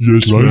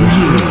 Yes,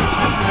 Master.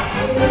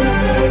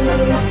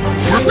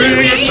 We're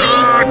being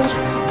attacked.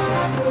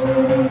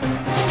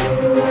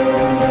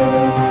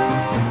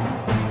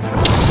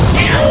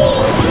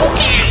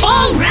 Okay.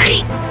 All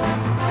right.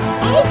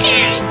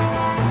 Okay.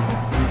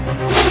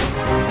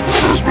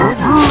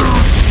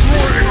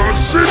 Destroying our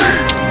city.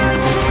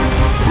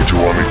 What you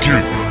want me to do?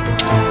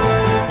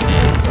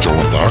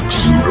 Don't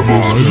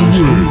Right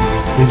away.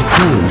 Of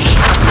course.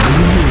 Right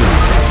away.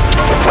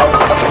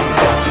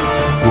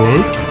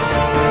 What?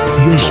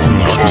 Yes,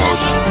 Master.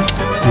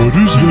 What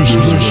is it?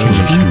 Yes,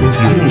 Master. Of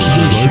course.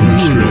 Right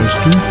away,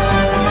 Master.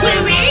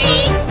 We're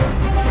ready.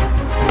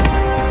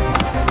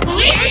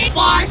 Yes,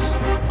 boss.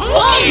 All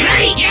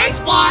right. Yes,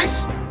 boss.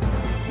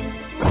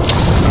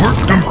 Work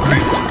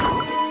complete.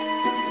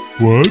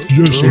 What?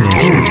 Yes, of course.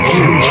 Yes.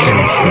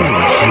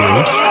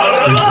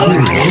 Of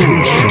course.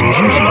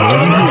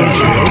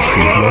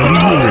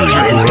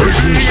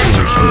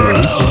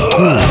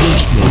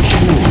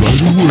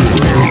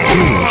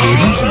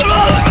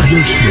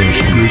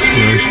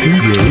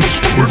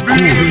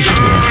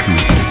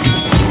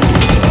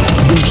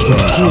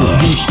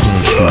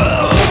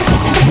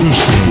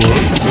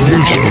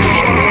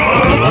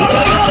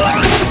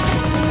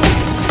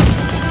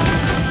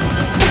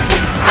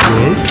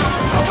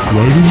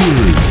 Right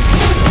away.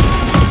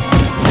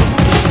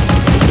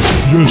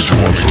 Yes,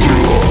 Master.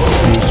 Yes,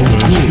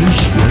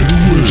 Master. Right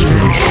away,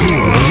 Master.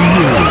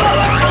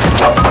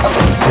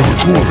 Of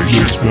course,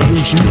 yes,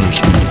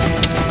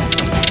 Master.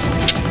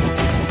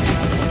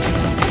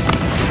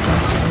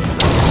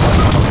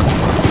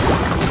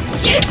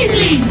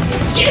 Certainly.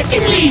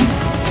 Certainly.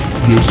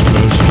 Yes,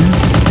 Master.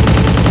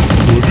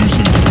 What is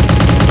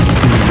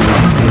it?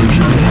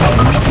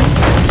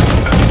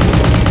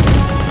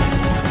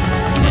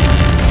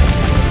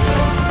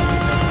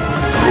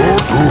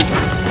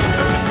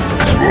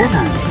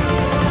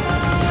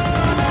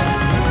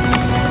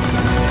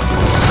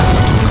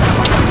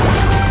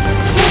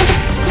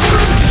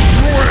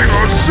 Destroying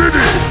our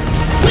city.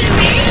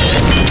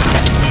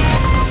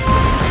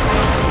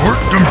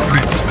 Work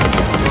complete.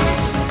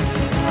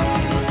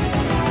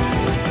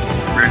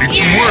 Ready to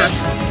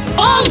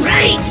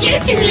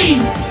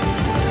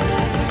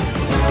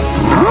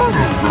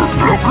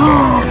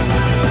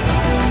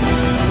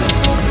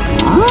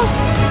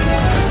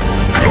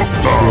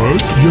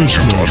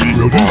Yes, Master.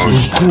 What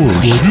is it? Of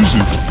course. What is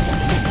it?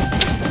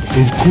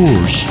 Of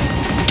course.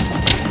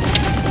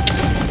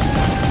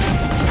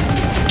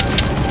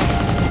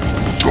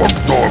 Dog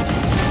dog.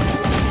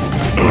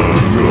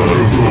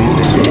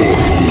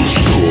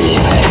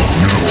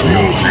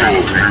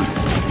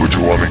 Would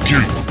you want to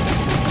kill?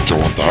 Do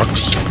you want the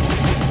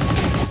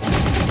axe?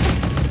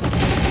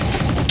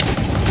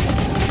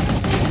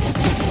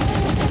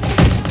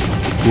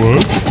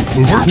 What?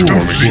 Of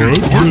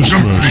course.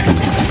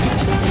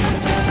 What?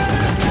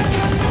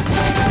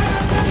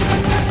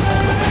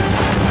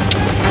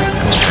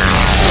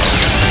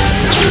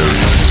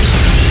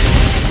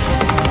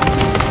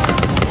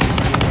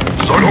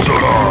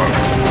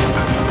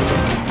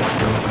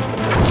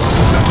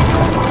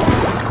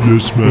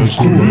 Yes,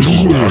 Master.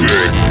 Yes,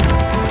 Master.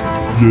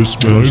 Yes,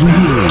 Master.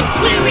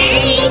 We're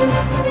ready.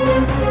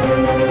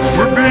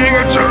 We're being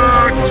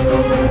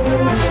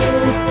attacked!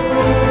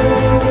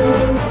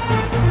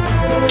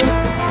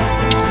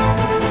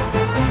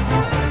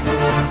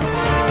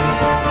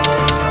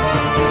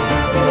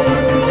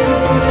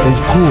 Of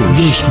course.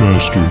 Yes,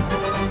 Master.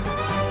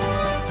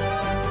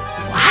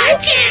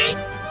 Okay.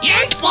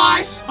 Yes,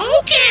 boss.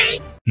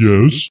 Okay.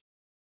 Yes.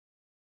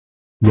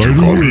 Right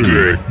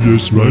away.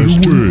 Yes,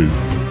 right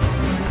away.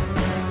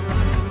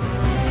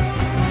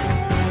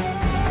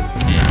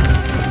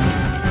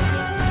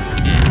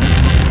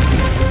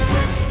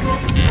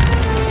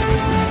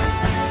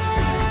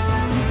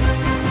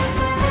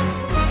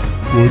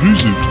 What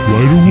is it?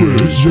 Right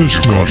away. Yes,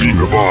 Master.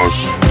 The boss.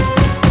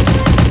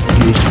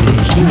 Yes,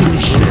 Master.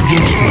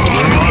 Yes,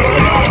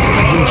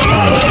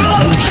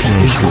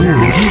 Master.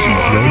 What is it?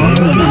 Right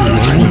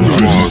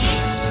away.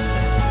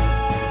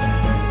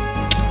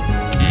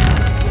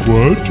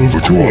 What? Of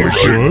course.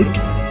 What?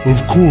 Of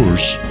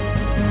course.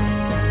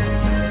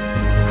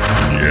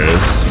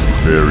 Yes,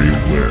 very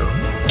well.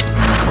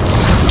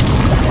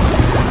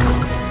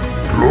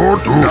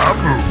 Lord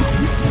Abu.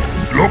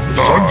 Look,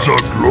 Sansa,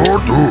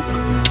 Lord Hook.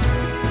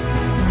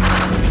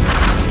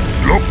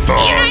 Look,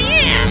 Here I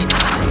am.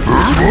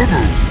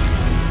 Abu.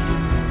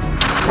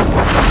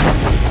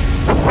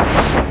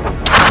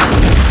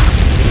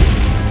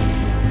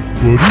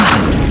 What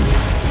is it?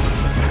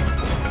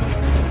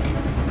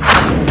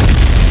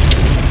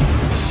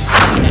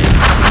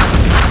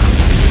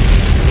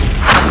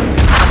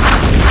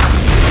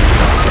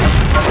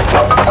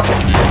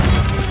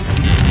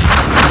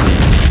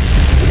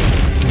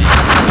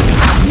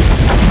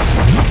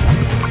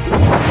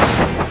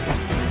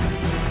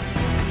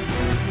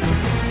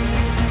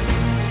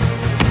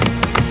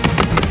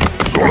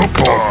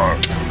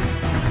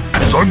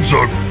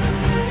 Sansa.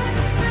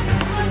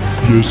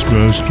 Yes,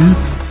 Master.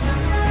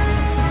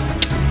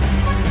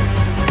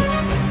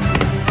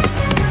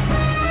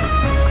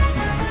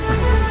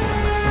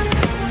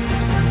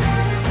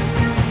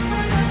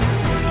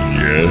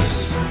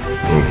 Yes,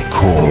 of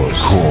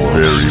course.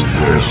 Very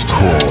well. Of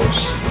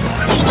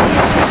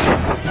course.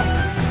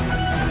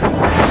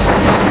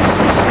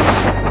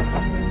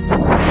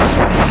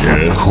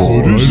 Yes,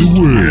 Right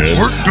away.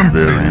 yes,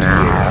 very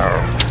well.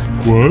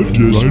 What?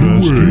 Yes,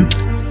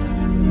 Master.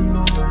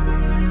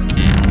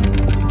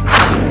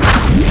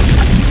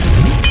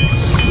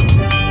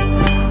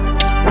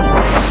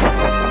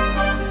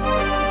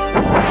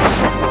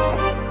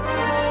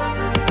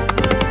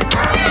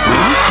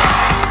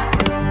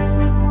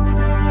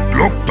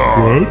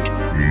 What?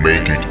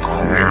 Make it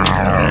quick.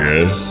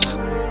 Yes.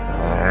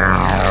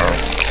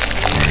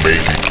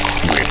 Make it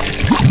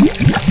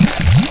quick.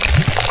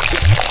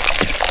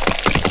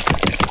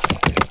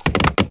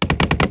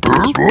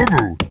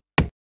 Babu.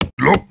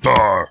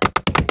 Loktar.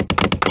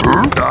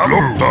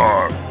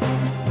 Loktar.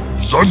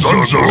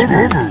 Sansa,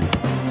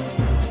 Babu.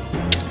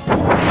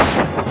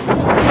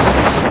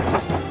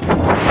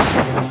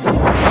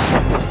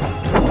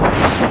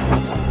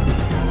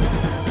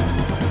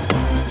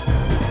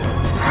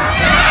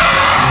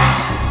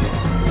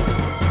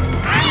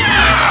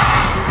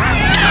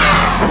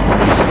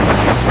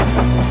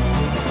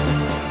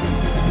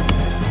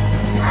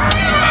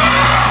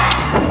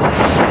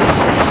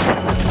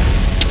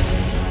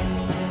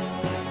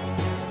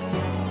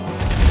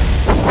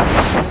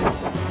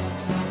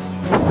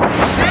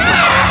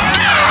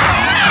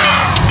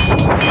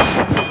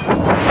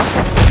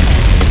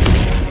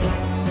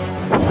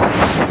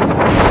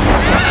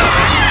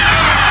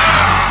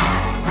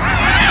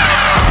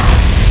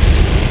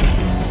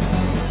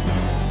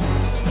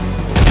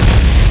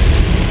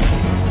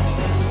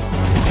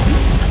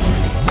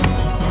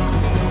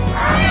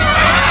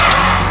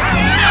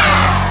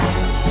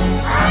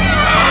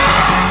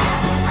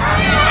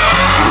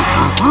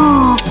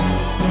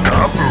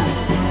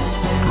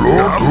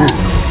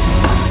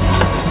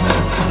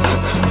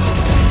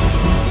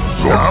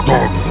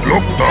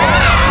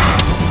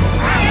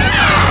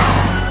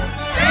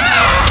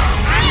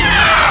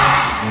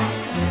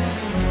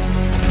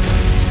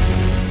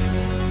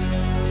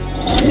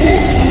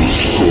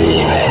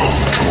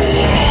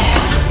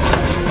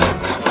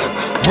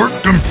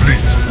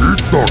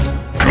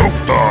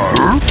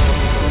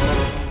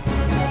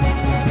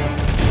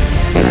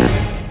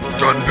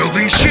 Done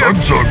building ship.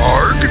 Zug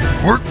Arg.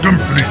 Work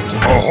complete.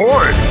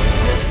 Ahoy.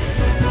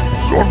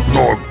 Zug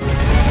Zug.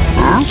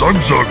 Zug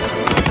Zug.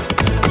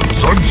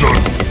 Zug Zug.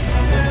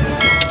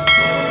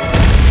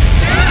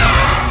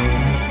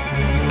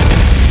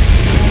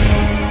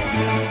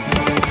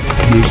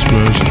 Yes,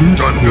 Master.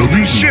 Done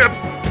building ship.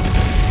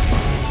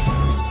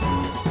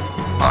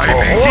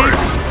 Ahoy.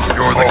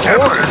 You're the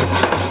captain.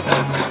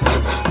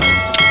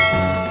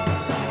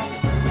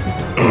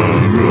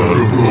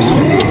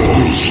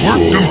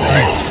 Work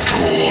complete.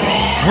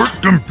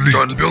 Work complete.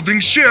 Done building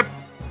ship.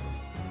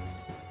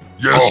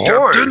 Yes,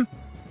 Captain.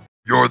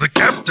 You're the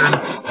captain.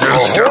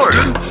 Yes,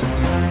 Captain.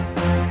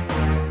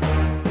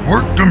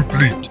 Work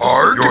complete.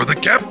 Arg. You're the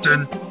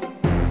captain.